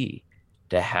would it be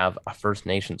to have a First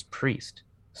Nations priest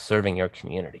serving your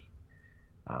community?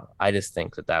 I just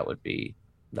think that would be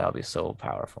so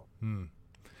powerful. Hmm.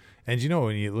 And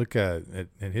when you look at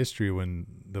history, when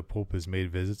the Pope has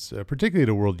made visits, particularly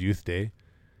to World Youth Day,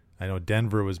 I know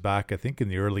Denver was back, I think, in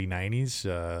the early 90s.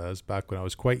 That was back when I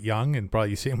was quite young, and probably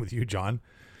the same with you, John.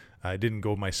 I didn't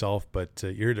go myself, but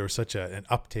you heard there was such an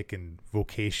uptick in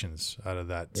vocations out of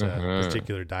that Hmm.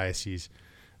 particular diocese.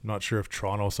 I'm not sure if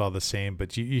Toronto saw the same,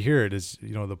 but you hear it as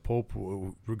the Pope,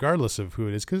 regardless of who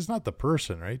it is, because it's not the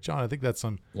person, right, John? I think that's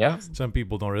Yeah, some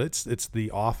people don't. It's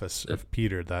the office the, of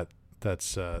Peter that's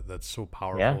so yeah,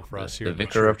 powerful for the, us here the in the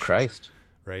Vicar of church, Christ.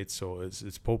 right? So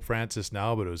it's Pope Francis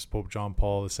now, but it was Pope John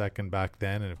Paul II back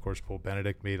then, and of course Pope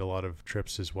Benedict made a lot of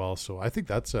trips as well. So I think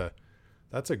that's a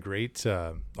great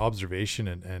observation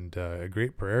and a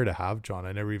great prayer to have, John.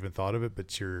 I never even thought of it,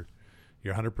 but you're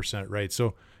 100% right.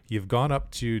 So you've gone up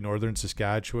to northern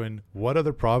Saskatchewan. What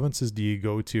other provinces do you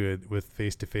go to with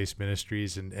FacetoFace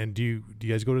Ministries, and do you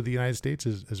guys go to the United States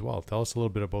as well? Tell us a little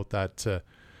bit about that,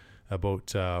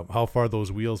 about how far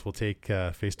those wheels will take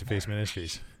FacetoFace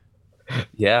Ministries.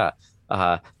 Yeah,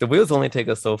 the wheels only take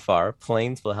us so far.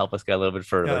 Planes will help us get a little bit Yeah,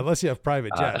 further. unless you have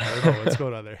private Uh, jet. I don't know what's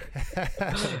going on there,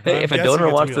 but hey, I'm if a guessing donor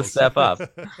it's wants to wheels. step up,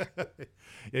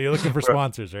 Yeah, you're looking for we're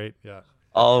sponsors, right? Yeah.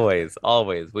 always.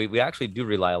 We actually do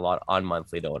rely a lot on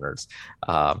monthly donors.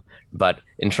 Um, but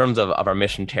in terms of our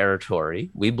mission territory,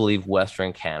 we believe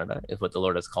Western Canada is what the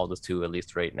Lord has called us to, at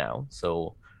least right now.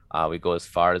 So we go as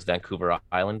far as Vancouver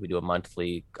Island. We do a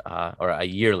monthly or a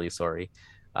yearly, sorry,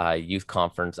 youth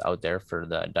conference out there for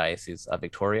the Diocese of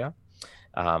Victoria.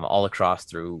 All across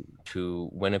through to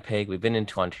Winnipeg. We've been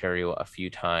into Ontario a few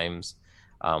times.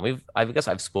 I guess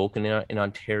I've spoken in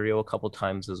Ontario a couple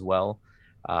times as well.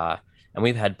 Uh, and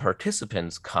we've had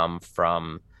participants come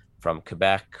from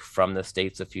Quebec, from the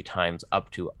States a few times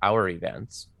up to our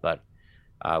events, but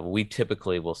we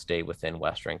typically will stay within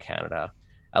Western Canada,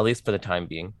 at least for the time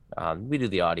being. We do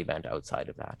the odd event outside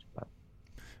of that, but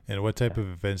And what type yeah. of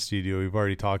events do you do? We've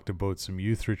already talked about some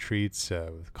youth retreats,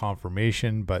 with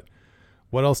confirmation, but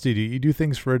what else do you do? You do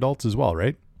things for adults as well,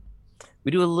 right?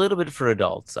 We do a little bit for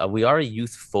adults. We are a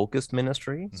youth focused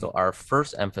ministry, Mm-hmm. so our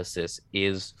first emphasis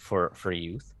is for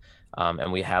youth,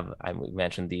 and we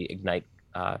mentioned the Ignite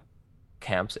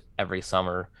camps every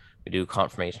summer. We do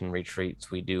confirmation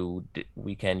retreats. We do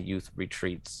weekend youth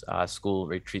retreats, school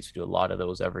retreats. We do a lot of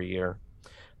those every year.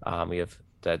 We have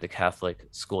the Catholic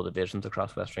school divisions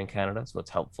across Western Canada, so it's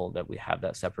helpful that we have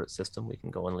that separate system. We can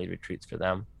go and lead retreats for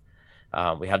them.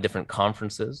 We have different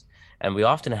conferences, and we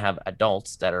often have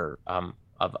adults that are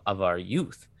of our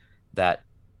youth that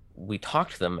we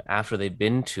talk to them after they've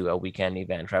been to a weekend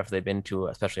event or after they've been to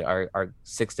especially our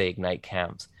 6-day Ignite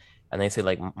camps. And they say,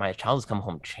 like, my child has come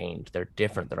home changed. They're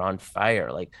different. They're on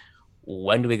fire. Like,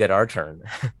 when do we get our turn?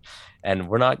 And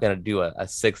we're not going to do a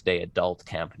 6-day adult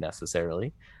camp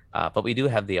necessarily, but we do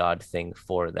have the odd thing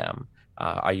for them.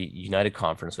 Our United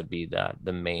Conference would be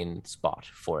the main spot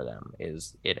for them.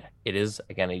 It is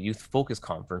again a youth focused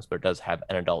conference, but it does have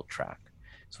an adult track.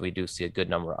 So we do see a good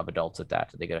number of adults at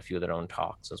that. They get a few of their own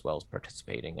talks as well as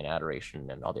participating in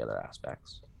adoration and all the other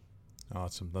aspects.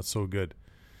 Awesome. That's so good.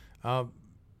 I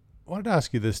wanted to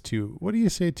ask you this too. What do you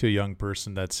say to a young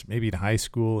person that's maybe in high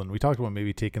school? And we talked about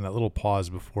maybe taking that little pause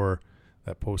before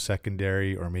that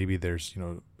post-secondary, or maybe there's,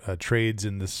 trades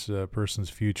in this person's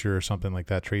future or something like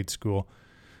that, trade school.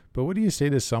 But what do you say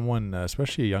to someone,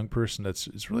 especially a young person,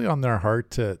 it's really on their heart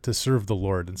to serve the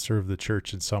Lord and serve the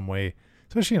church in some way,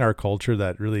 especially in our culture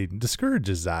that really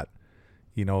discourages that,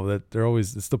 that they're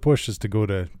always, it's the push is to go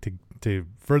to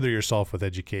further yourself with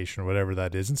education or whatever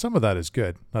that is. And some of that is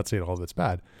good. Not saying all of it's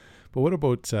bad. But what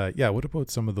about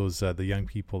some of those, the young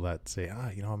people that say,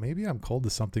 maybe I'm called to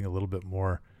something a little bit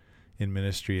more in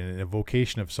ministry and in a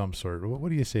vocation of some sort. What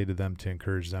do you say to them to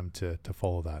encourage them to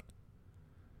follow that?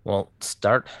 Well,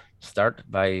 start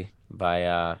by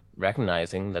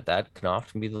recognizing that can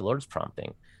often be the Lord's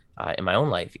prompting. In my own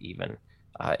life, even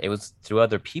it was through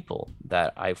other people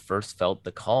that I first felt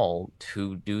the call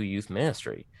to do youth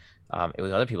ministry. It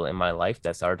was other people in my life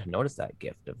that started to notice that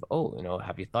gift of,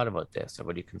 have you thought about this, or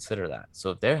would you consider that?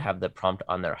 So if they have the prompt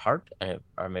on their heart,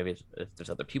 or maybe if there's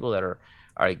other people that are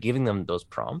giving them those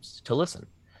prompts, to listen.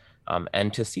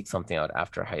 And to seek something out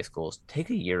after high school, take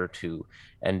a year or two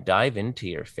and dive into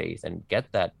your faith and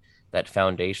get that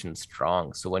foundation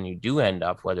strong. So when you do end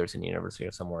up, whether it's in university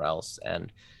or somewhere else,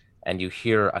 and you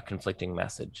hear a conflicting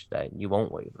message, that you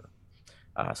won't waver.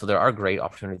 So there are great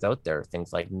opportunities out there,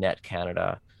 things like Net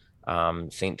Canada,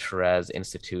 St. Therese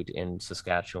Institute in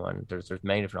Saskatchewan. There's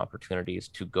many different opportunities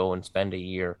to go and spend a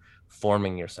year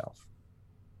forming yourself.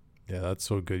 Yeah, that's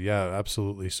so good. Yeah,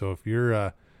 absolutely. So if you're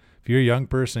a young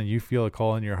person, you feel a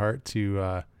call in your heart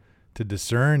to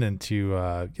discern and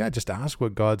to just ask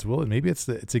what God's will. And maybe it's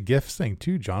a gifts thing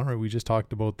too, John. Right? We just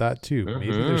talked about that too. Mm-hmm.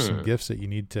 Maybe there's some gifts that you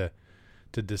need to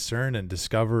discern and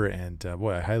discover. And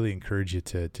I highly encourage you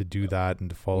to do that and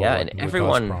to follow what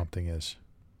God's prompting is.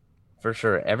 For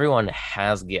sure, everyone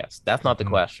has gifts. That's not the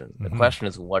question. The question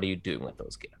is, what are you doing with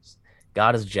those gifts?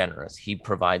 God is generous. He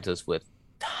provides us with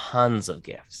tons of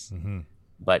gifts.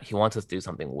 But he wants us to do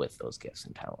something with those gifts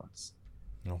and talents.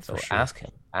 So sure. Ask him,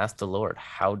 ask the Lord,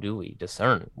 how do we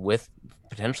discern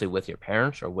potentially with your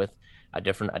parents or with a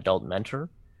different adult mentor?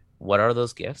 What are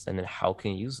those gifts, and then how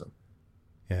can you use them?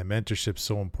 Yeah, mentorship's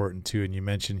so important too. And you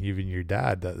mentioned even your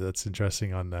dad. That's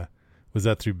interesting. Was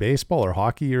that through baseball or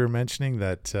hockey you were mentioning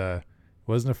that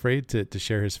wasn't afraid to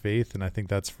share his faith? And I think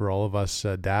that's for all of us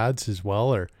dads as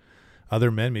well, or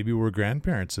other men. Maybe we're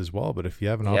grandparents as well, but if you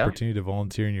have an opportunity to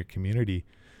volunteer in your community,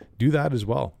 do that as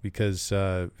well, because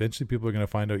eventually people are going to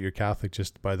find out you're Catholic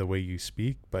just by the way you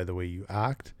speak, by the way you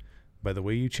act, by the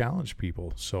way you challenge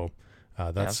people. So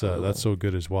that's so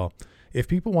good as well. If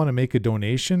people want to make a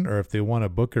donation, or if they want to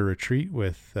book a retreat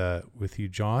with you,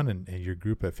 John, and your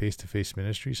group at FacetoFace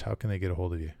Ministries, how can they get a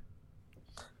hold of you?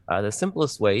 The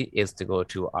simplest way is to go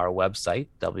to our website,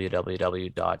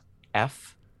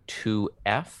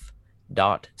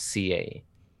 www.f2f.ca.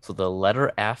 So the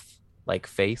letter F, like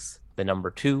face, the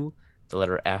number 2, the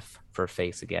letter F for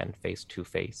face again, face to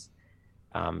face,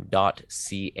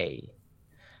 .ca.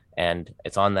 And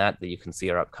it's on that you can see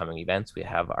our upcoming events. We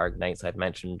have our Ignites I've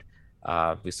mentioned.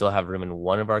 We still have room in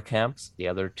one of our camps. The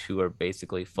other 2 are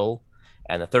basically full.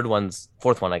 And the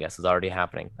fourth one, I guess, is already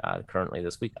happening currently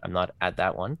this week. I'm not at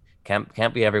that one.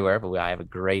 Can't be everywhere, but I have a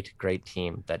great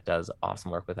team that does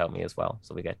awesome work without me as well.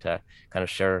 So we get to kind of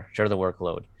share the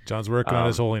workload. John's working on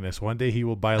his holiness. One day he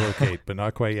will bilocate, but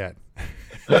not quite yet.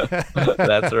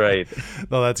 That's right.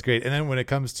 No, that's great. And then when it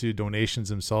comes to donations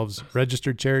themselves,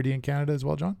 registered charity in Canada as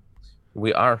well, John?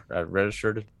 We are a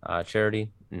registered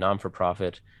charity,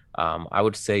 non-for-profit. I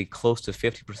would say close to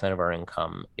 50% of our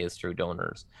income is through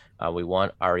donors. We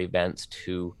want our events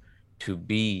to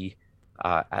be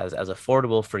as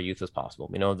affordable for youth as possible.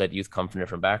 We know that youth come from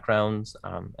different backgrounds,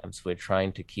 and so we're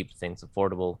trying to keep things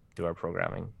affordable through our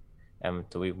programming. And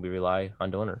so we rely on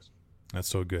donors. That's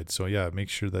so good. So yeah, make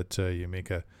sure that you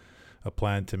make a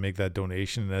plan to make that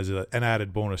donation. And as an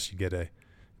added bonus, you get a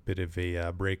bit of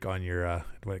a break on your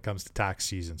when it comes to tax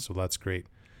season. So that's great.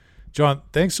 John,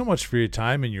 thanks so much for your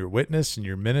time and your witness and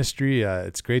your ministry.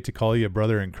 It's great to call you a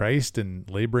brother in Christ and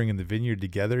laboring in the vineyard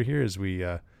together here as we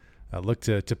look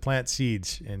to plant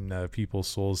seeds in people's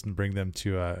souls and bring them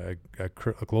to a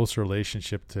closer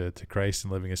relationship to Christ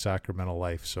and living a sacramental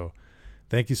life. So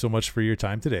thank you so much for your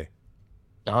time today.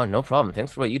 Oh, no problem.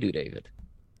 Thanks for what you do, David.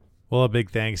 Well, a big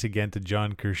thanks again to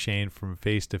John Courchene from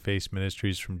FacetoFace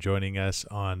Ministries from joining us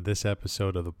on this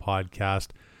episode of the podcast.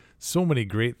 So many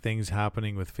great things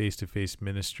happening with FacetoFace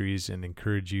Ministries, and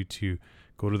encourage you to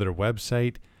go to their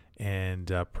website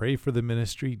and pray for the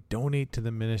ministry, donate to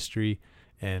the ministry,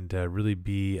 and really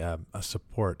be a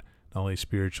support, not only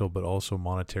spiritual but also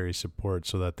monetary support,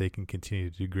 so that they can continue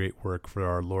to do great work for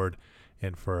our Lord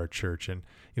and for our church. And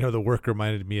the work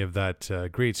reminded me of that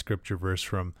great scripture verse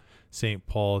from St.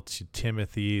 Paul to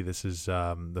Timothy. This is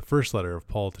the first letter of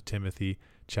Paul to Timothy,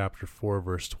 chapter 4,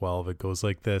 verse 12. It goes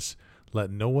like this: "Let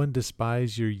no one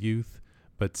despise your youth,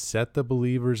 but set the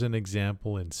believers an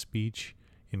example in speech,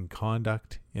 in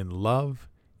conduct, in love,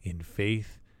 in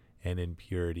faith, and in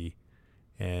purity."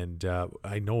 And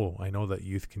I know that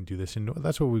youth can do this, and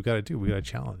that's what we've got to do. We got to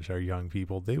challenge our young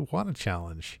people. They want a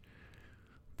challenge.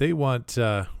 They want.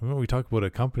 When we talk about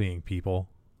accompanying people,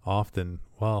 often,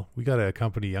 well, we got to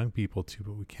accompany young people too,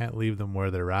 but we can't leave them where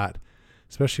they're at,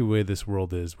 especially the way this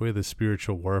world is, the way the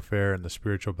spiritual warfare and the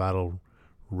spiritual battle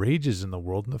rages in the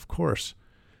world. And of course,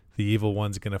 the evil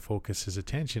one's going to focus his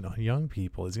attention on young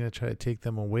people. He's going to try to take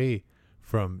them away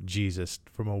from Jesus,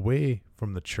 away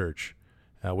from the church,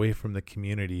 away from the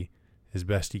community as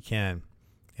best he can.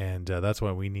 And that's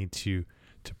why we need to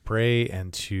pray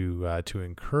and to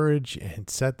encourage and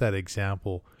set that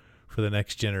example for the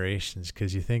next generations,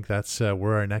 because you think that's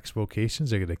where our next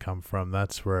vocations are going to come from.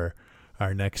 That's where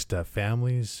our next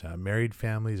families, married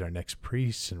families, our next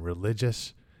priests and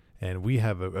religious. And we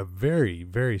have a very,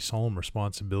 very solemn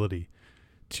responsibility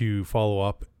to follow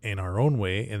up in our own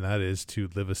way, and that is to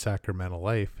live a sacramental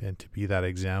life and to be that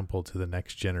example to the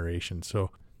next generation.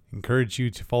 So encourage you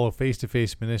to follow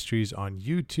FacetoFace Ministries on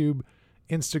YouTube,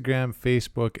 Instagram,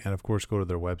 Facebook, and of course go to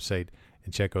their website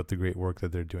and check out the great work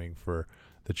that they're doing for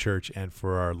the church and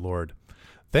for our Lord.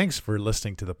 Thanks for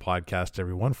listening to the podcast,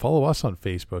 everyone. Follow us on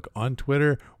Facebook, on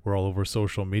Twitter. We're all over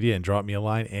social media, and drop me a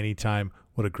line anytime.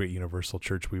 What a great universal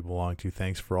church we belong to.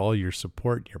 Thanks for all your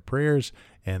support, your prayers,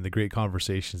 and the great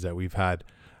conversations that we've had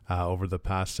over the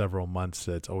past several months.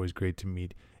 It's always great to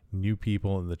meet new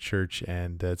people in the church,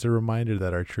 and it's a reminder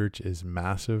that our church is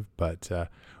massive, but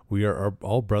we are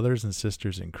all brothers and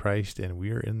sisters in Christ, and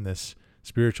we are in this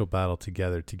spiritual battle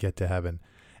together to get to heaven.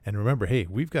 And remember, hey,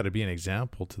 we've got to be an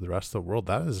example to the rest of the world.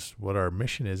 That is what our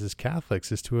mission is as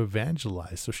Catholics, is to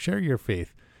evangelize. So share your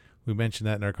faith. We mentioned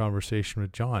that in our conversation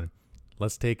with John.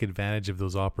 Let's take advantage of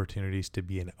those opportunities to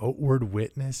be an outward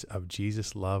witness of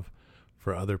Jesus' love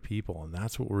for other people. And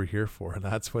that's what we're here for. And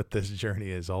that's what this journey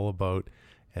is all about.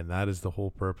 And that is the whole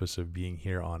purpose of being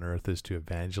here on earth, is to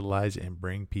evangelize and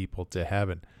bring people to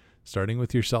heaven, starting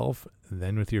with yourself, and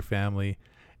then with your family,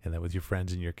 and then with your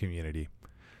friends in your community.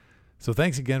 So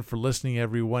thanks again for listening,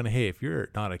 everyone. Hey, if you're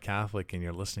not a Catholic and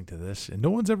you're listening to this, and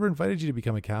no one's ever invited you to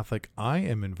become a Catholic, I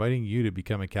am inviting you to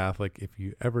become a Catholic. If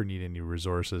you ever need any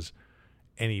resources,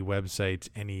 any websites,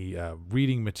 any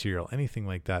reading material, anything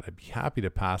like that, I'd be happy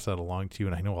to pass that along to you.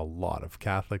 And I know a lot of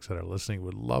Catholics that are listening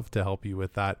would love to help you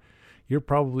with that. You're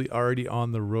probably already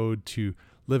on the road to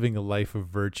living a life of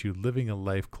virtue, living a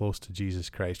life close to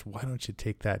Jesus Christ. Why don't you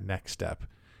take that next step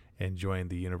and join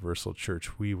the Universal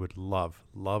Church? We would love,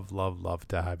 love, love, love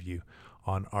to have you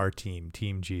on our team,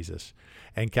 Team Jesus.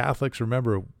 And Catholics,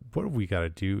 remember, what have we got to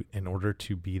do in order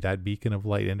to be that beacon of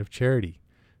light and of charity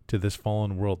to this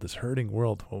fallen world, this hurting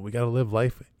world? Well, we got to live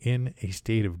life in a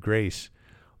state of grace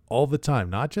all the time,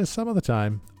 not just some of the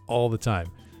time, all the time.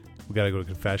 We got to go to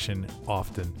confession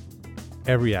often,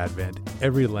 every Advent,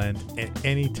 every Lent, and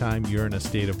any time you're in a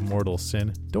state of mortal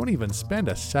sin. Don't even spend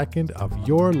a second of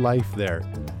your life there.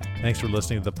 Thanks for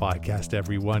listening to the podcast,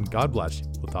 everyone. God bless you.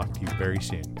 We'll talk to you very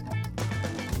soon.